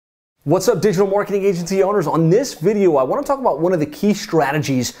What's up, digital marketing agency owners? On this video, I want to talk about one of the key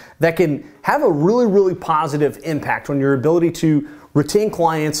strategies that can have a really positive impact on your ability to retain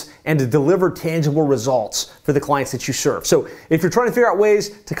clients and to deliver tangible results for the clients that you serve. So if you're trying to figure out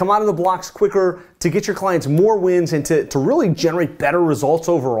ways to come out of the blocks quicker, to get your clients more wins, and to really generate better results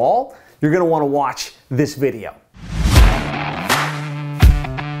overall, you're going to want to watch this video.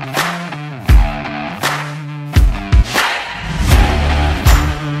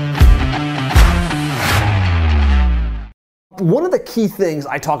 One of the key things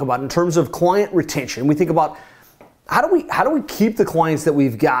I talk about in terms of client retention, we think about how do we keep the clients that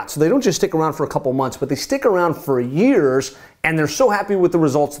we've got so they don't just stick around for a couple months, but they stick around for years and they're so happy with the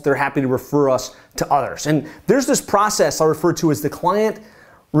results that they're happy to refer us to others. And there's this process I refer to as the client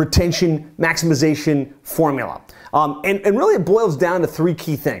retention maximization formula. And really it boils down to three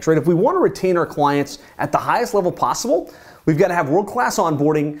key things, right? If we want to retain our clients at the highest level possible, we've got to have world-class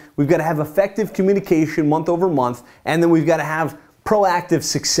onboarding, we've got to have effective communication month over month, and then we've got to have proactive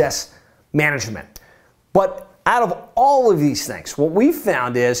success management. But out of all of these things, what we've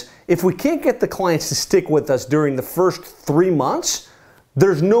found is if we can't get the clients to stick with us during the first 3 months,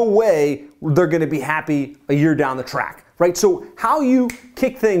 there's no way they're going to be happy a year down the track, right? So how you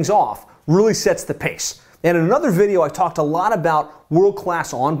kick things off really sets the pace. And in another video, I talked a lot about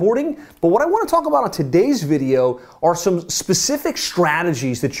world-class onboarding, but what I want to talk about on today's video are some specific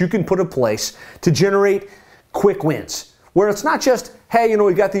strategies that you can put in place to generate quick wins, where it's not just, hey,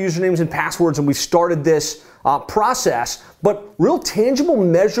 we got the usernames and passwords and we've started this process, but real tangible,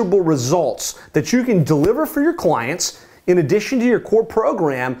 measurable results that you can deliver for your clients in addition to your core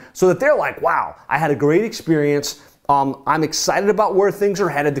program so that they're like, wow, I had a great experience. I'm excited about where things are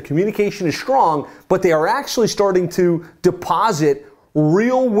headed. The communication is strong, but they are actually starting to deposit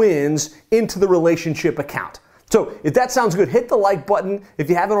real wins into the relationship account. So if that sounds good, hit the like button. If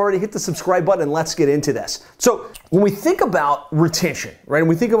you haven't already, hit the subscribe button and let's get into this. So when we think about retention, right, and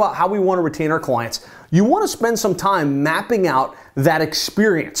we think about how we want to retain our clients, you want to spend some time mapping out that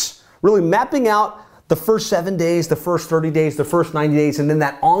experience, really mapping out the first 7 days, the first 30 days, the first 90 days, and then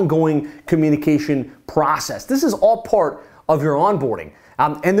that ongoing communication process. This is all part of your onboarding.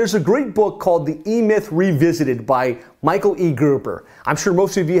 And there's a great book called The E-Myth Revisited by Michael E. Gruber. I'm sure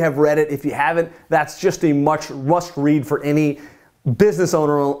most of you have read it. If you haven't, that's just a must read for any business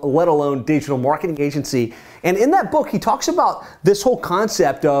owner, let alone digital marketing agency. And in that book, he talks about this whole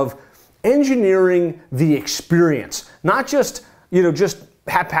concept of engineering the experience, not just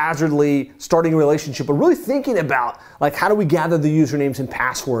haphazardly starting a relationship, but really thinking about like how do we gather the usernames and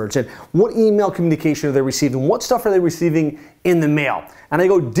passwords and what email communication are they receiving, what stuff are they receiving in the mail. And I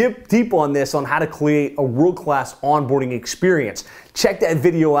go deep on this on how to create a world-class onboarding experience. Check that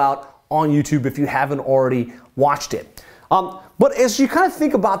video out on YouTube if you haven't already watched it. But as you kind of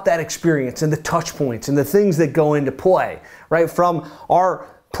think about that experience and the touch points and the things that go into play, right, from our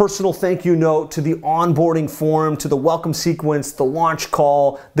personal thank you note to the onboarding form to the welcome sequence, the launch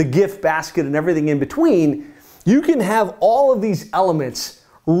call, the gift basket, and everything in between, you can have all of these elements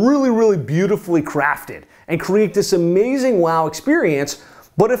really beautifully crafted and create this amazing wow experience.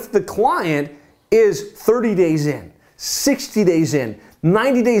 But if the client is 30 days in, 60 days in,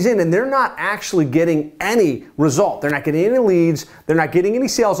 90 days in, and they're not actually getting any result, they're not getting any leads, they're not getting any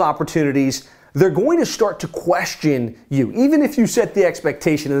sales opportunities, they're going to start to question you, even if you set the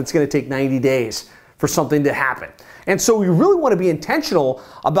expectation that it's going to take 90 days for something to happen. And so we really want to be intentional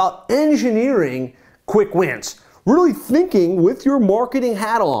about engineering quick wins, really thinking with your marketing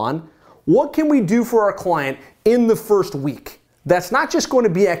hat on, what can we do for our client in the first week? That's not just going to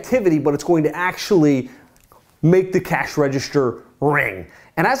be activity, but it's going to actually make the cash register ring.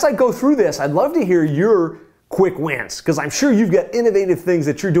 And as I go through this, I'd love to hear your quick wins, because I'm sure you've got innovative things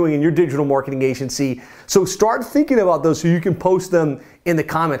that you're doing in your digital marketing agency. So start thinking about those so you can post them in the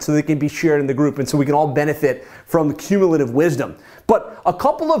comments so they can be shared in the group and so we can all benefit from the cumulative wisdom. But a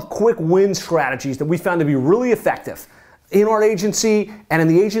couple of quick win strategies that we found to be really effective in our agency and in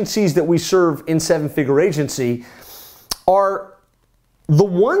the agencies that we serve in Seven Figure Agency are the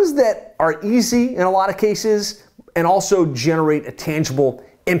ones that are easy in a lot of cases and also generate a tangible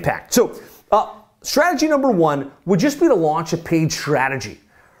impact. So strategy number one would just be to launch a paid strategy,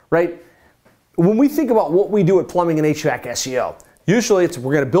 right? When we think about what we do at Plumbing and HVAC SEO, usually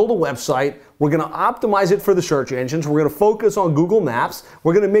we're going to build a website, we're going to optimize it for the search engines, we're going to focus on Google Maps,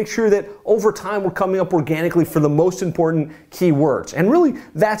 we're going to make sure that over time we're coming up organically for the most important keywords. And really,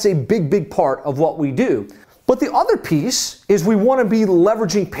 that's a big part of what we do. But the other piece is we want to be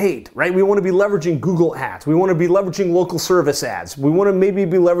leveraging paid, right? We want to be leveraging Google ads. We want to be leveraging local service ads. We want to maybe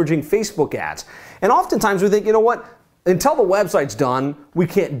be leveraging Facebook ads. And oftentimes we think, you know what? until the website's done, we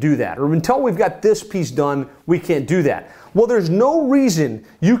can't do that. Or until we've got this piece done, we can't do that. Well, there's no reason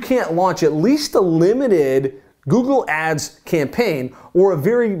you can't launch at least a limited Google Ads campaign or a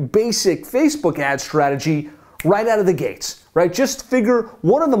very basic Facebook ad strategy right out of the gates, right? Just figure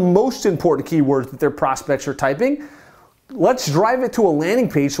what are the most important keywords that their prospects are typing. Let's drive it to a landing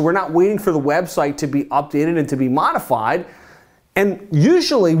page so we're not waiting for the website to be updated and to be modified. And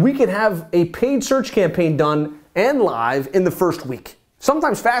usually we can have a paid search campaign done and live in the first week.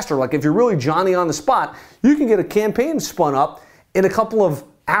 Sometimes faster, like if you're really Johnny on the spot, you can get a campaign spun up in a couple of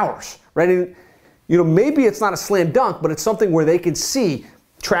hours, right? And, maybe it's not a slam dunk, but it's something where they can see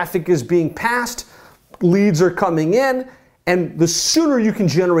traffic is being passed, leads are coming in, and the sooner you can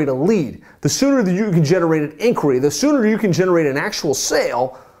generate a lead, the sooner that you can generate an inquiry, the sooner you can generate an actual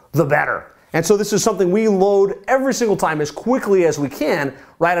sale, the better. And so this is something we load every single time as quickly as we can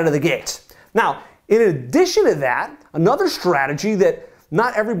right out of the gates. Now, in addition to that, another strategy that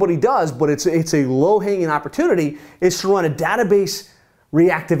not everybody does, but it's a low-hanging opportunity, is to run a database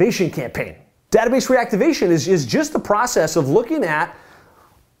reactivation campaign. Database reactivation is just the process of looking at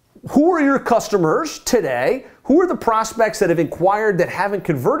who are your customers today, who are the prospects that have inquired that haven't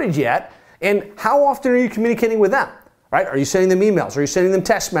converted yet, and how often are you communicating with them, right? Are you sending them emails? Are you sending them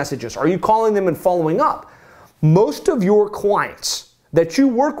text messages? Are you calling them and following up? Most of your clients that you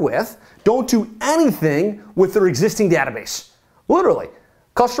work with don't do anything with their existing database. Literally,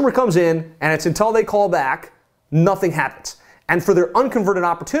 customer comes in and it's until they call back, nothing happens. And for their unconverted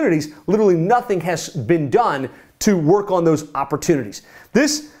opportunities, literally nothing has been done to work on those opportunities.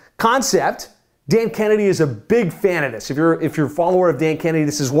 This concept, Dan Kennedy is a big fan of this. If you're a follower of Dan Kennedy,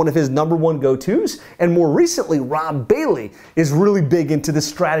 this is one of his number one go-tos. And more recently, Rob Bailey is really big into the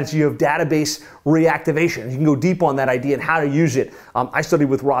strategy of database reactivation. You can go deep on that idea and how to use it. I studied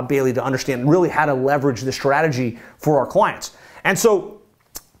with Rob Bailey to understand really how to leverage the strategy for our clients. And so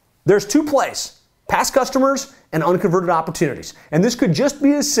there's two plays: past customers and unconverted opportunities. And this could just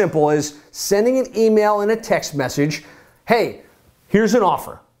be as simple as sending an email and a text message. Hey, here's an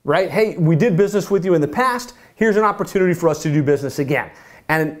offer. Right? Hey, we did business with you in the past. Here's an opportunity for us to do business again.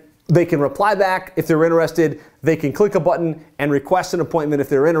 And they can reply back if they're interested. They can click a button and request an appointment if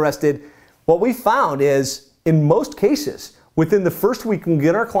they're interested. What we found is, in most cases, within the first week, we can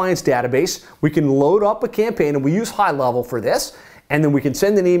get our client's database. We can load up a campaign, and we use High Level for this. And then we can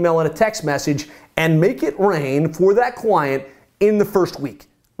send an email and a text message and make it rain for that client in the first week.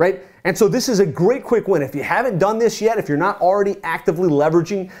 Right? And so this is a great quick win. If you haven't done this yet, if you're not already actively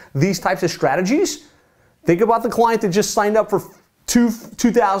leveraging these types of strategies, think about the client that just signed up for $2,000,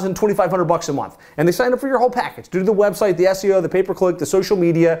 $2,500 a month. And they signed up for your whole package. Do the website, the SEO, the pay-per-click, the social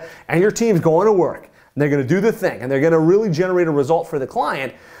media, and your team's going to work. And they're going to do the thing, and they're going to really generate a result for the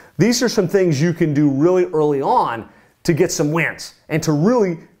client. These are some things you can do really early on to get some wins and to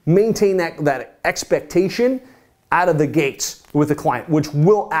really maintain that expectation out of the gates with the client, which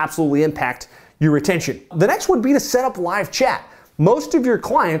will absolutely impact your retention. The next would be to set up live chat. Most of your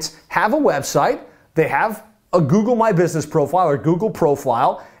clients have a website, they have a Google My Business profile or Google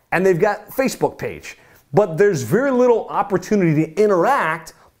profile, and they've got a Facebook page. But there's very little opportunity to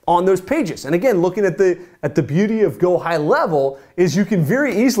interact on those pages. And again, looking at the beauty of Go High Level is you can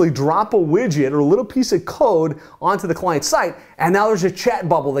very easily drop a widget or a little piece of code onto the client site, and now there's a chat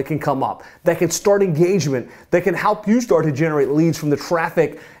bubble that can come up, that can start engagement, that can help you start to generate leads from the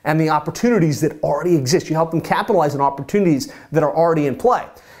traffic and the opportunities that already exist. You help them capitalize on opportunities that are already in play.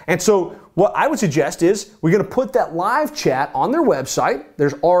 And so what I would suggest is we're going to put that live chat on their website.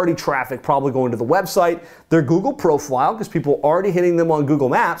 There's already traffic probably going to the website, their Google profile, because people are already hitting them on Google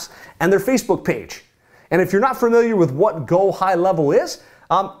Maps, and their Facebook page. And if you're not familiar with what Go High Level is,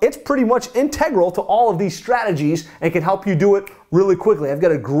 it's pretty much integral to all of these strategies and can help you do it really quickly. I've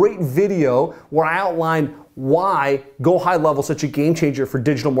got a great video where I outline why Go High Level is such a game changer for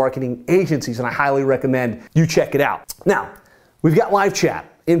digital marketing agencies, and I highly recommend you check it out. Now, we've got live chat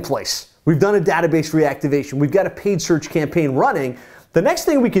in place. We've done a database reactivation. We've got a paid search campaign running. The next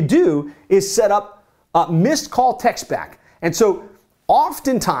thing we could do is set up missed call text back. And so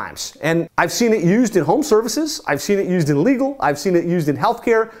oftentimes, and I've seen it used in home services, I've seen it used in legal, I've seen it used in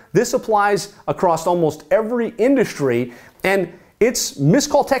healthcare. This applies across almost every industry, and it's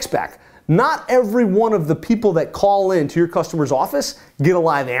missed call text back. Not every one of the people that call in to your customer's office get a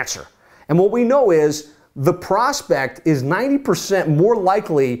live answer. And what we know is the prospect is 90% more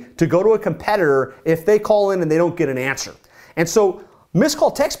likely to go to a competitor if they call in and they don't get an answer. And so missed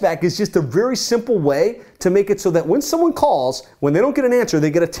call text back is just a very simple way to make it so that when someone calls, when they don't get an answer,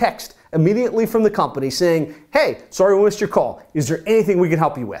 they get a text immediately from the company saying, hey, sorry we missed your call. Is there anything we can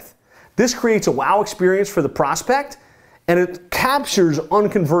help you with? This creates a wow experience for the prospect, and it captures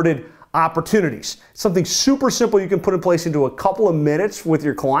unconverted opportunities. Something super simple you can put in place into a couple of minutes with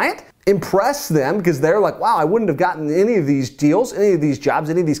your client. Impress them because they're like, wow, I wouldn't have gotten any of these deals, any of these jobs,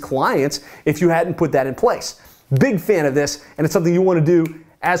 any of these clients if you hadn't put that in place. Big fan of this, and it's something you want to do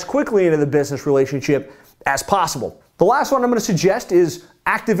as quickly into the business relationship as possible. The last one I'm going to suggest is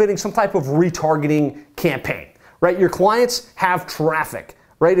activating some type of retargeting campaign, right? Your clients have traffic,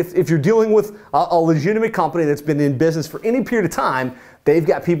 right? If you're dealing with a legitimate company that's been in business for any period of time, they've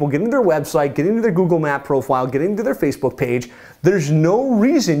got people getting to their website, getting to their Google Map profile, getting to their Facebook page. There's no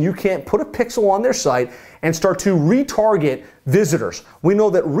reason you can't put a pixel on their site and start to retarget visitors. We know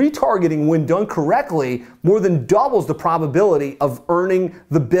that retargeting, when done correctly, more than doubles the probability of earning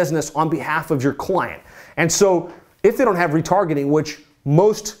the business on behalf of your client. And so if they don't have retargeting, which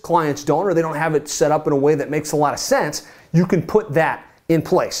most clients don't, or they don't have it set up in a way that makes a lot of sense, you can put that in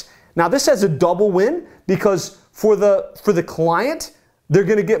place. Now this has a double win because for the client, they're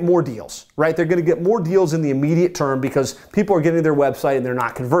going to get more deals, right? They're going to get more deals in the immediate term because people are getting to their website and they're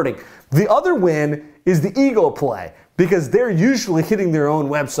not converting. The other win is the ego play because they're usually hitting their own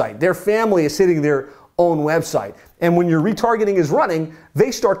website. Their family is hitting their own website. And when your retargeting is running,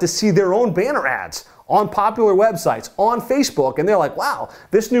 they start to see their own banner ads on popular websites, on Facebook, and they're like, wow,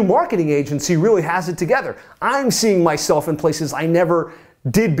 this new marketing agency really has it together. I'm seeing myself in places I never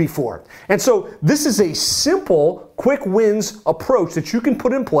did before. And so this is a simple, quick wins approach that you can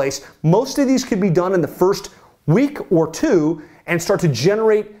put in place. Most of these can be done in the first week or two and start to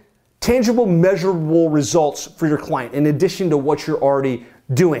generate tangible, measurable results for your client in addition to what you're already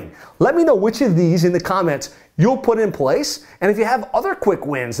doing. Let me know which of these in the comments you'll put in place. And if you have other quick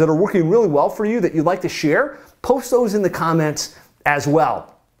wins that are working really well for you that you'd like to share, post those in the comments as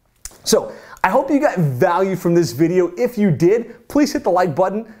well. So I hope you got value from this video. If you did, please hit the like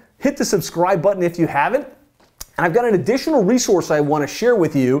button, hit the subscribe button if you haven't. And I've got an additional resource I want to share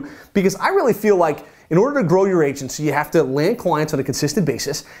with you because I really feel like in order to grow your agency, you have to land clients on a consistent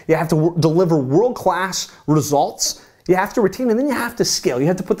basis. You have to deliver world-class results. You have to retain, and then you have to scale. You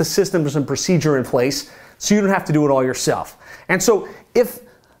have to put the systems and procedure in place so you don't have to do it all yourself. And so if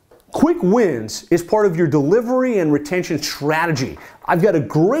quick wins is part of your delivery and retention strategy, I've got a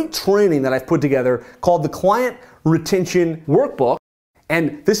great training that I've put together called the Client Retention Workbook.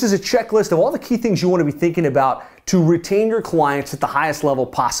 And this is a checklist of all the key things you want to be thinking about to retain your clients at the highest level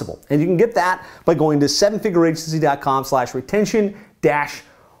possible. And you can get that by going to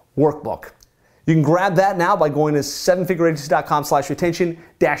sevenfigureagency.com/retention-workbook. You can grab that now by going to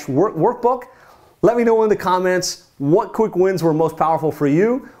sevenfigureagency.com/retention-workbook. Let me know in the comments what quick wins were most powerful for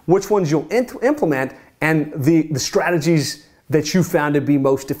you, which ones you'll implement, and the strategies that you found to be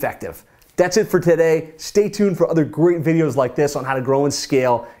most effective. That's it for today. Stay tuned for other great videos like this on how to grow and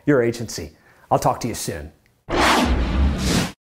scale your agency. I'll talk to you soon.